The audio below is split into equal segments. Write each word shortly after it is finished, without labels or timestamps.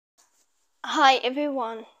Hi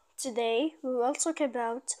everyone, today we will talk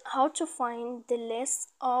about how to find the list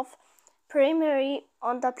of primary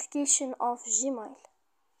on the application of Gmail.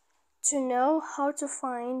 To know how to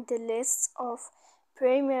find the list of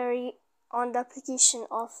primary on the application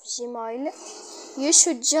of Gmail, you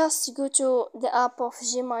should just go to the app of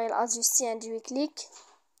Gmail as you see and you will click.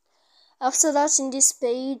 After that, in this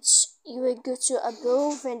page, you will go to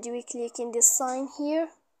above and you will click in the sign here.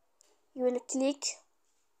 You will click.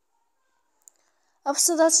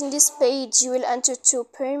 After that, in this page, you will enter to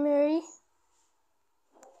primary,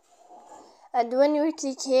 and when you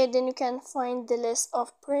click here, then you can find the list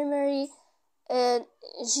of primary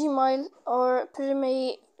Gmail or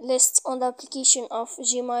primary list on the application of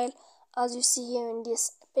Gmail as you see here in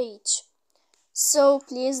this page. So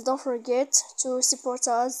please don't forget to support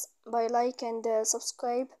us by like and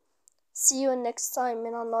subscribe. See you next time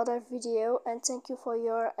in another video, and thank you for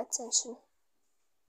your attention.